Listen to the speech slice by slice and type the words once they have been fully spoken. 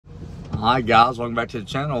Alright guys, welcome back to the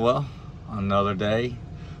channel. Well, another day,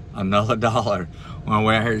 another dollar. When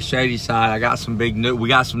we're out here at Shady Side, I got some we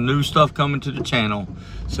got some new stuff coming to the channel.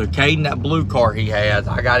 So Caden, that blue car he has,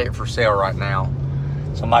 I got it for sale right now.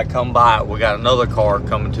 Somebody come by it. We got another car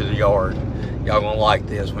coming to the yard. Y'all gonna like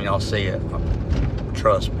this when y'all see it.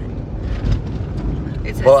 Trust me.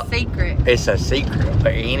 It's a secret. It's a secret.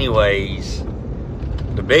 But anyways,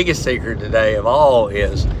 the biggest secret today of all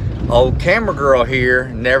is old camera girl here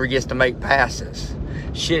never gets to make passes.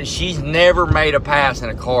 She's never made a pass in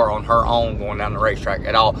a car on her own going down the racetrack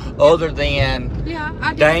at all, other than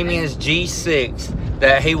Damien's G6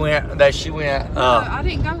 that she went. No, I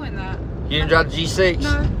didn't go in that. You didn't drive the G6?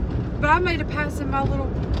 No, but I made a pass in my little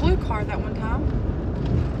blue car that one time.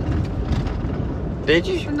 Did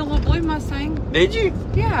you? In the little blue Mustang. Did you?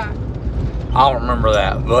 Yeah. I don't remember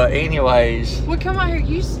that, but anyways. Well, come out here.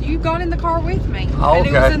 You got in the car with me. Oh, and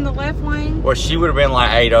okay. it was in the left lane. Well, she would have been like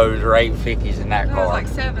 80s or 850s in that car. It was like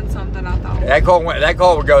 7 something, I thought. That car went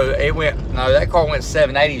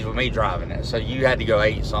 780s with me driving it. So you had to go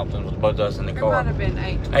 8 something with both of us in the car. It might have been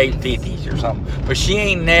 850s or something. But she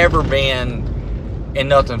ain't never been in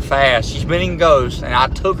nothing fast. She's been in Ghost, and I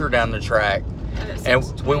took her down the track. And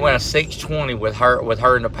we went a 620 with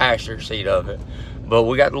her in the passenger seat of it. But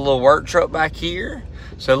we got the little work truck back here.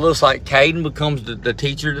 So it looks like Caden becomes the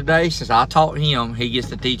teacher today. Since I taught him, he gets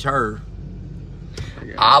to teach her.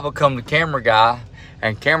 I become the camera guy,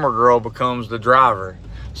 and camera girl becomes the driver.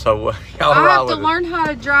 So y'all I have to learn how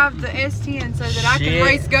to drive the S10 so that I can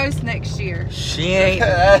race Ghost next year. She ain't.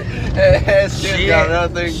 She got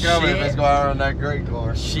nothing coming if it's going on that great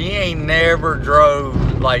car. She ain't never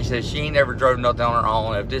drove, like I said, she ain't never drove nothing on her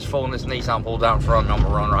own. If this fool in this Nissan pulls out in front of me, I'm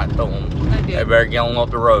gonna run right through them. They better get on up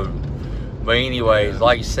the road. But anyways,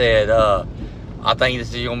 like you said, I think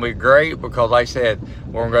this is gonna be great because, like I said,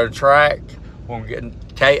 we're gonna go to track. We're gonna get.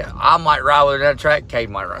 I might ride with her down the track. Kate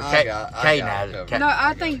might ride. No,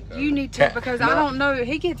 I think you need to because I don't know.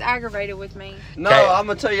 He gets aggravated with me. No, I'm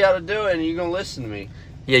gonna tell you how to do it, and you're gonna listen to me.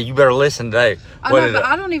 Yeah, you better listen today. I know, but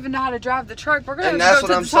I don't even know how to drive the truck. We're gonna go to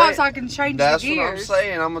the top so I can change the gears. That's what I'm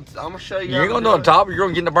saying. I'm gonna show you. You're gonna do on top. You're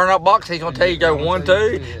gonna get in the burnout box. He's gonna tell you go 1,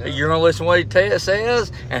 2. You're gonna listen to what he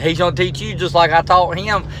says, and he's gonna teach you just like I taught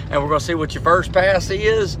him. And we're gonna see what your first pass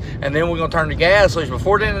is, and then we're gonna turn the gas switch.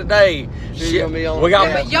 Before the end of the day,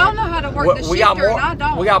 but y'all know how to work the shifter, and I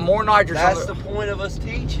don't. We got more nitrous. That's the point of us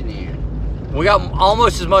teaching you. We got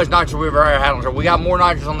almost as much nitrous we've ever had on the truck. We got more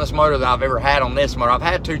nitrous on this motor than I've ever had on this motor. I've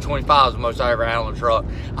had 225s the most I ever had on the truck.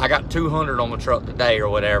 I got 200 on the truck today or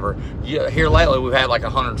whatever. Here lately we've had like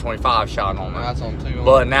 125 shot on it. That's on 200.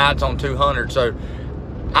 But now it's on 200. So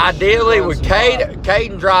ideally with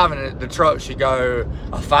Caden driving it, the truck should go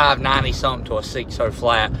a 590 something to a 60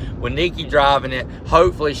 flat. With Nikki driving it,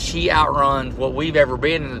 hopefully she outruns what we've ever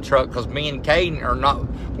been in the truck because me and Caden are not.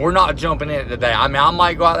 We're not jumping in it today. I mean, I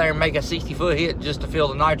might go out there and make a 60-foot hit just to feel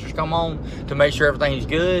the nitrous come on to make sure everything's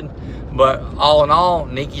good. But all in all,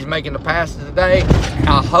 Nikki's making the passes today.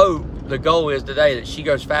 I hope the goal is today that she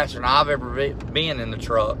goes faster than I've ever been in the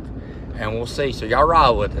truck. And we'll see. So y'all ride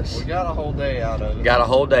with us. We got a whole day out of it. Got a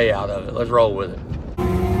whole day out of it. Let's roll with it.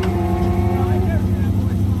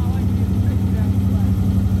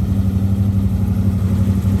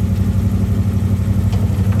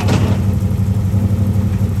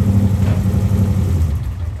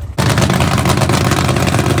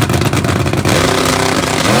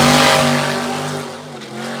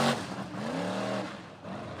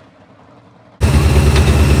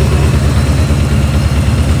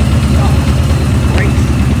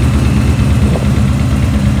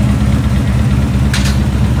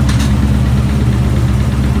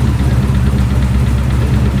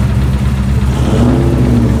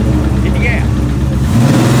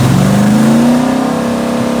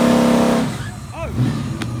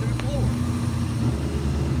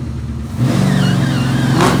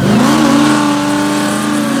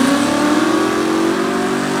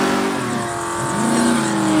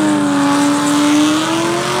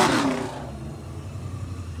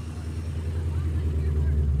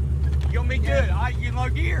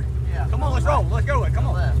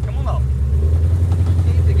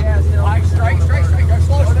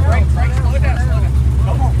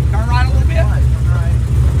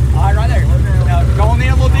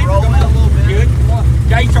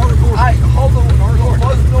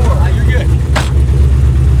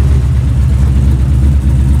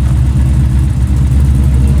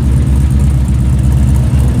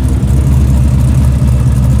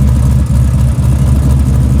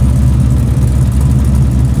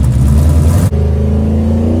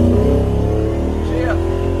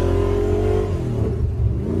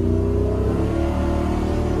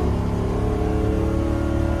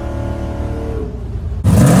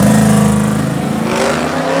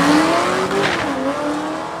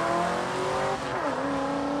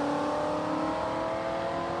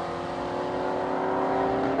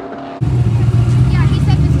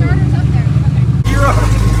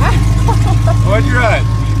 What'd you run?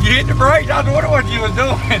 You hit the brakes? I was wondering what you was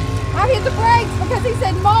doing. I hit the brakes because he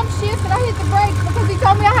said Mom shifted. I hit the brakes because he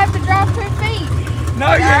told me I have to drive 2 feet.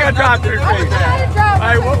 No, you ain't got to drive 2 feet. I don't know how to drive.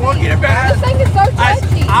 Hey, we'll get it back. This thing is so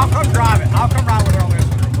touchy. I'll come drive it. I'll come ride with her on this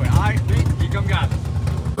one real quick. All right, you come guide us.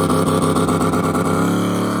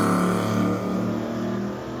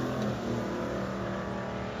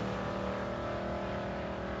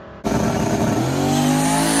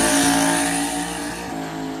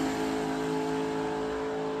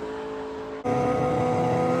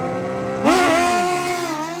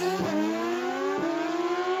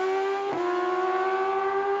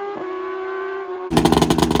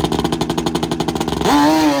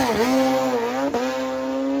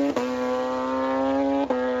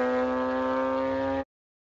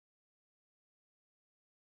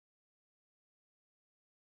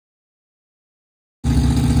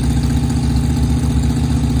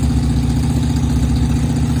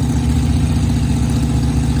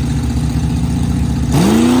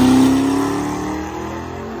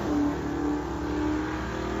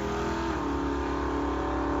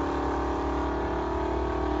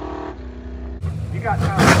 You got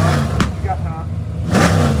time, bro. You got time.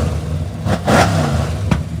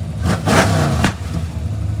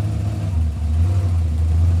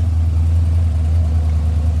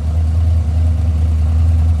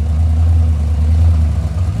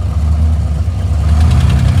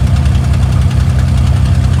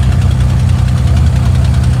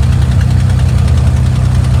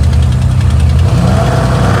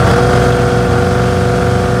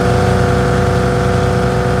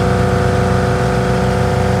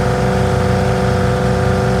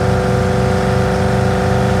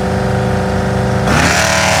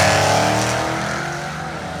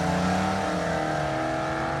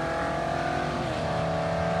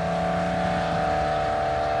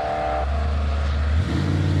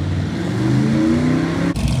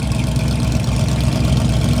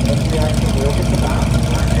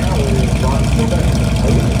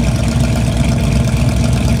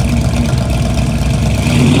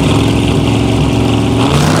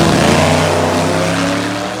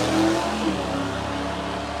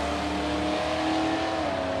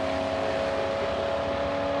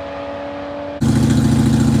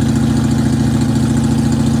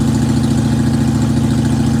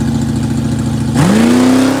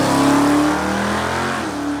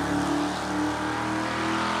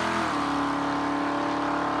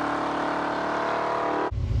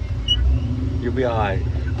 You'll be all right.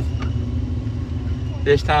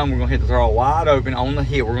 This time we're gonna hit the throttle wide open on the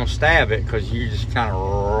hit. We're gonna stab it because you just kind of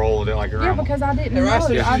rolled it like around. Yeah, because I didn't know.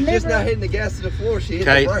 She's just not hitting the gas to the floor. She hit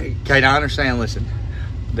the brake. Kate, I understand. Listen,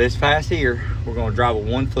 this fast here, we're gonna drive with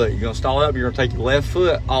 1 foot. You're gonna stall it up. You're gonna take your left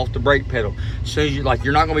foot off the brake pedal. As soon as you're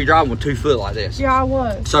not gonna be driving with 2 foot like this. Yeah, I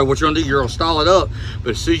was. So what you're gonna do, you're gonna stall it up,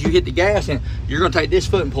 but as soon as you hit the gas, and you're gonna take this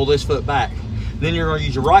foot and pull this foot back. Then you're gonna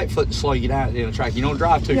use your right foot to slow you down in the track. You don't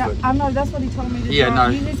drive 2 foot. Yeah, I know. That's what he told me to Yeah,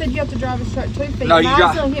 drive. no. He said you have to drive it straight 2 feet. No, and you I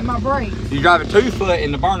drive. still hit my brakes. You drive it 2 foot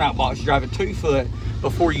in the burnout box. You drive it 2 foot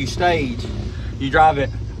before you stage. You drive it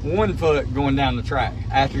 1 foot going down the track.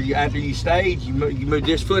 After you stage, you move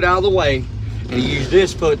this foot out of the way, and you use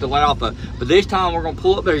this foot to let off. But this time we're gonna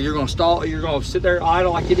pull up there. You're gonna stall. You're gonna sit there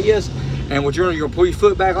idle like it is. And what you're gonna pull your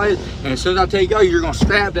foot back like this. And as soon as I tell you go, you're gonna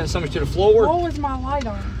stab that something to the floor. What was my light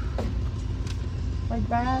on? Like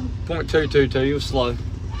bad? 0.222, it was slow.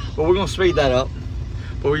 But we're gonna speed that up.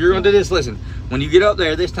 But you're gonna do this, listen, when you get up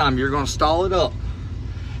there this time, you're gonna stall it up.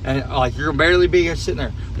 And like you're gonna barely be here sitting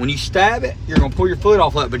there. When you stab it, you're gonna pull your foot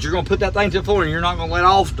off it, but you're gonna put that thing to the floor and you're not gonna let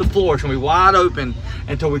off the floor. It's gonna be wide open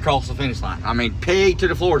until we cross the finish line. I mean, peg to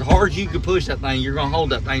the floor. As hard as you can push that thing, you're gonna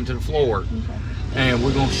hold that thing to the floor. Okay. And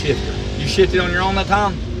we're gonna shift it. You shifted on your own that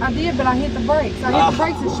time? I did, but I hit the brakes. I hit the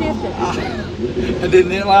brakes and shifted. And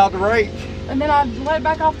didn't allow the brake. And then I let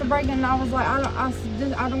back off the brake, and I was like, I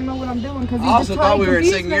don't know what I'm doing because I also thought we were in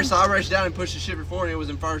second gear, so I rushed down and pushed the shifter forward, and it was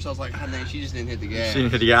in first. I was like, oh, dang, she just didn't hit the gas. She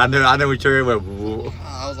didn't hit the gas. I know we took it.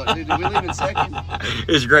 I was like, dude, did we leave in second?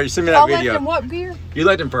 It's great. Send me that video. I left in what gear? You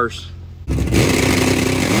left him first.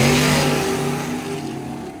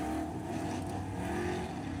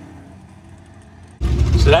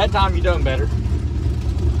 So that time you done better.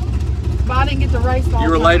 But I didn't get the race all. You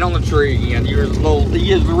were late on the tree again. You were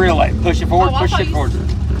real late. Push it forward, push it forward.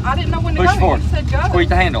 I didn't know when to push go. Forward. You said go. Squeeze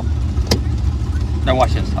the handle. Now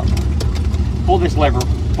watch this. Pull this lever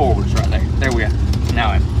forwards right there. There we go.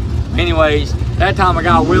 Now anyways, that time I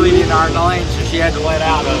got wheelied in our lane, so she had to let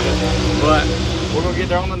out of it. But we're gonna get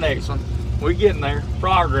there on the next one. We're getting there.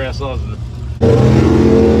 Progress, wasn't it?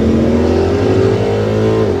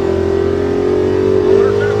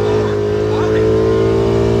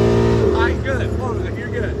 Alright, good.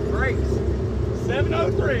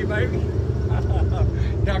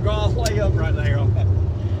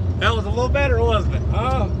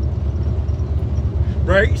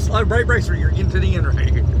 Slow brake brakes, or you're getting to the end right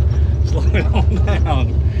here. Slow it on down.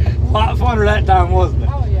 A lot funner that time, wasn't it?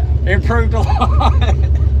 Oh, yeah. Improved a lot.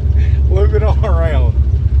 Whip it all around.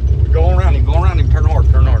 Go around him, turn hard,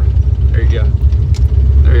 turn hard. There you go.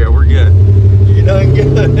 There you go, we're good. You done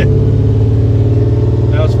good.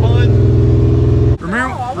 That was fun.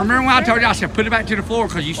 Remember when I told you I said put it back to the floor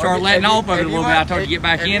because you started letting off of it a little bit. I told you to get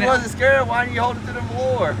back in it. If you wasn't scared, why didn't you hold it to the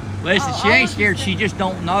floor? Listen, she ain't scared. She just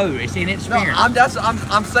don't know. It's inexperience. No,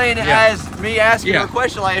 I'm saying it as me asking her a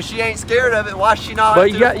question. Like, if she ain't scared of it, why is she not?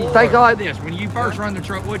 But you think of it like this: when you first run the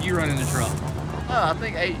truck, what'd you run in the truck? I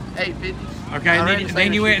think 850. Okay,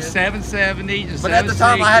 then you went 770s and 760s. But at the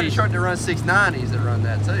time, I had a truck that run 690s that run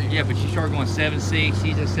that too. Yeah, but you started going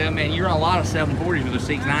 760s and 7. Man, you run a lot of 740s with a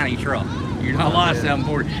 690 truck. You run a lot of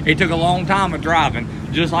 740s. It took a long time of driving,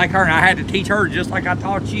 just like her, and I had to teach her just like I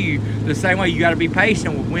taught you. The same way, you got to be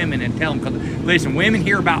patient with women and tell them. Because listen, women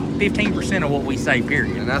hear about 15% of what we say.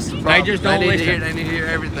 Period. And that's the problem. They just don't listen. They need to hear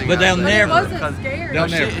everything. But they'll never. It wasn't scared. They'll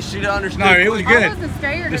never. She don't understand. No, it was good. I wasn't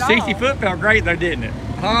scared The at 60 all. foot felt great though, didn't it?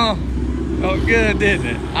 Huh? Felt good, didn't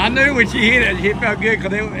it? I knew when she hit it, it felt good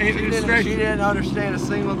because it was stretched. She didn't understand a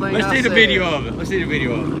single thing. Let's see the video of it. Let's see the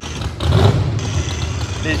video of it.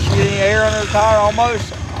 Did she get any air under the tire?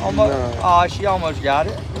 Almost. No. Oh, she almost got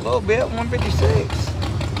it. A little bit. 156.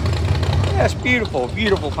 That's beautiful.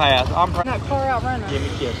 Beautiful path. I'm proud. That car outrun her. Give me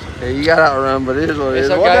a kiss. Yeah, you got outrun, but it is what it is.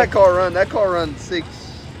 It's okay. What that car run? That car run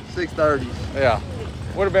 630s. Yeah.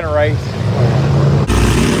 Would have been a race.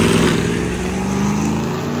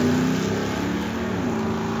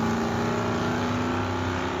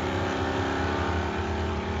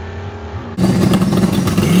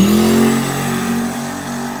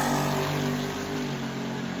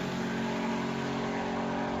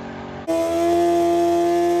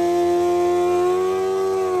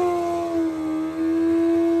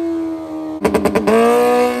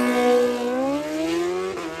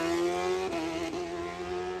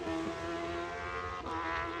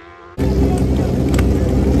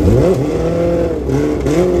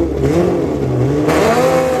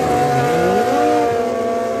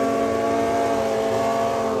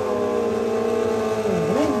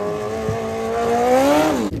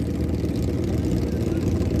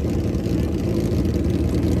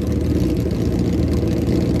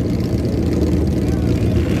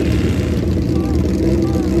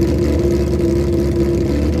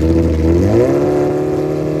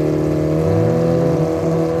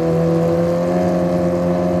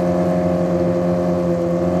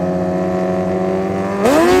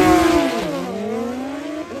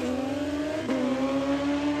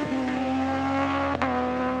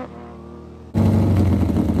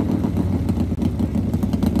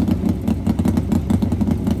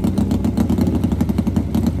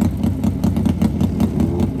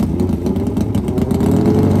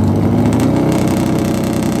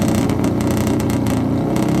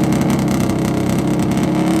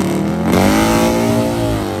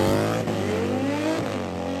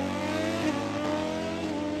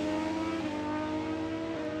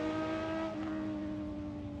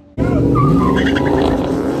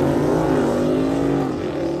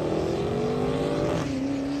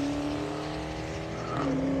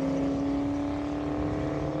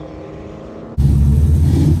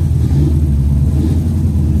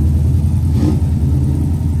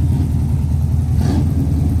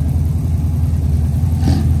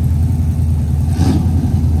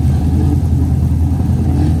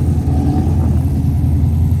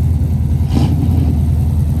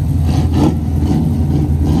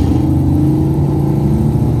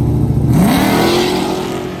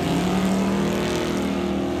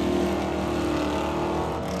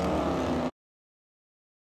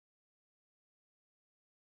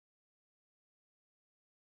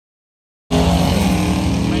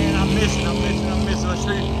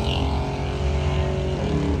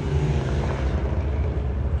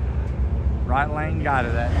 Right lane got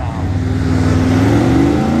it that time.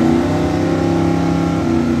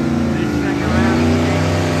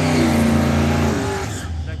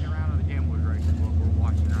 Second round of the Gamblers race is what we're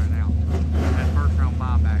watching right now. That first round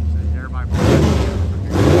buyback says everybody.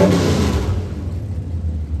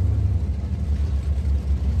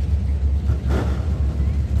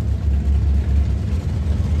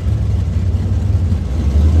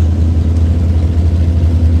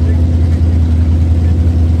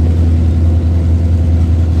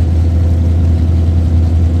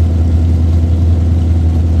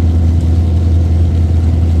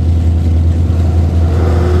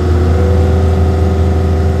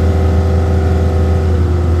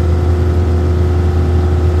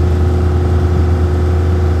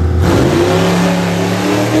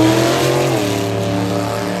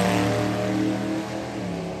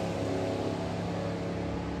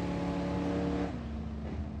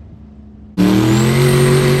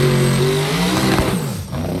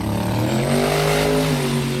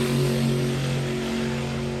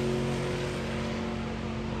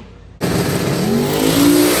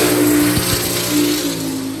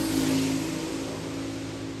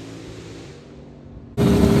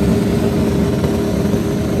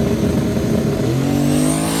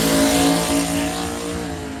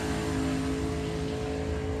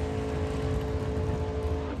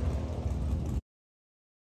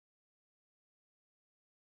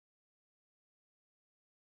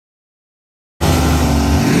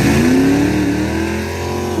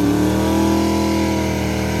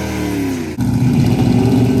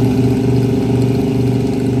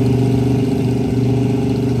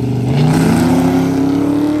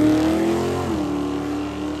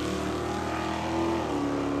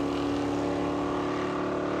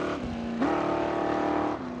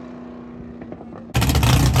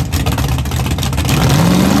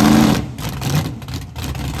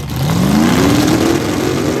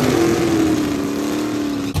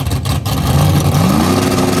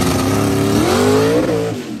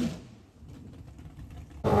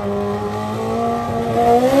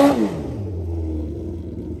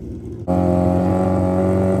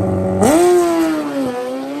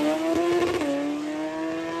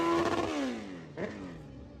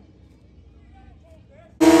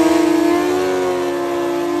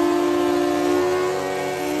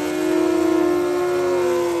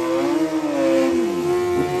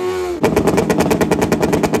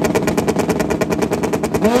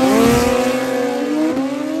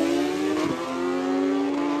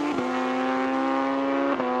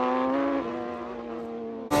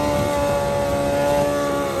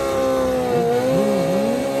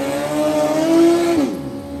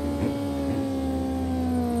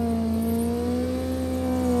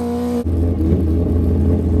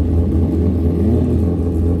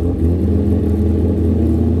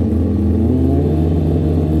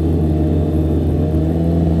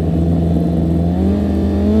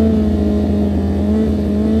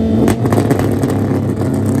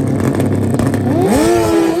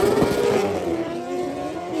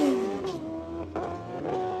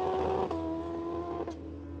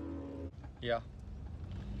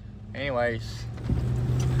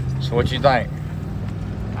 So what you think?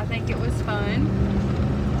 I think it was fun.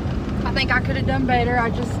 I think I could have done better. I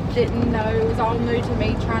just didn't know. It was all new to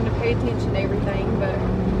me, trying to pay attention to everything. But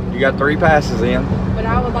You got 3 passes in. But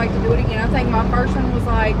I would like to do it again. I think my first one was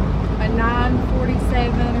like a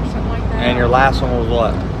 9:47 or something like that. And your last one was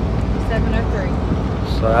what? 7:03.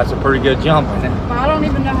 So that's a pretty good jump, isn't it? But I don't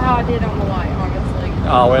even know how I did on the light, honestly.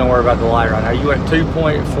 Oh, we don't worry about the light right now. You went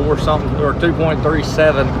 2.4 something, or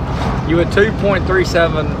 2.37. You went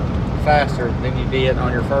 2.37 faster than you did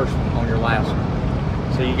on your first one, on your last one.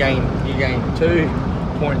 So you gained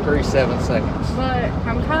 2.37 seconds. But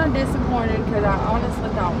I'm kind of disappointed because I honestly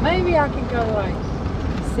thought maybe I could go like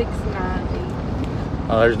 690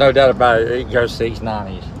 Oh, there's no doubt about it. It can go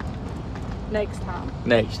 690s next time.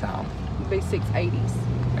 next time. It'll be 680s.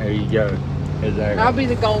 There you go. Is there? That'll be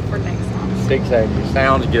the goal for next time. 680.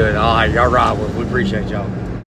 Sounds good. All right, y'all right. We appreciate y'all.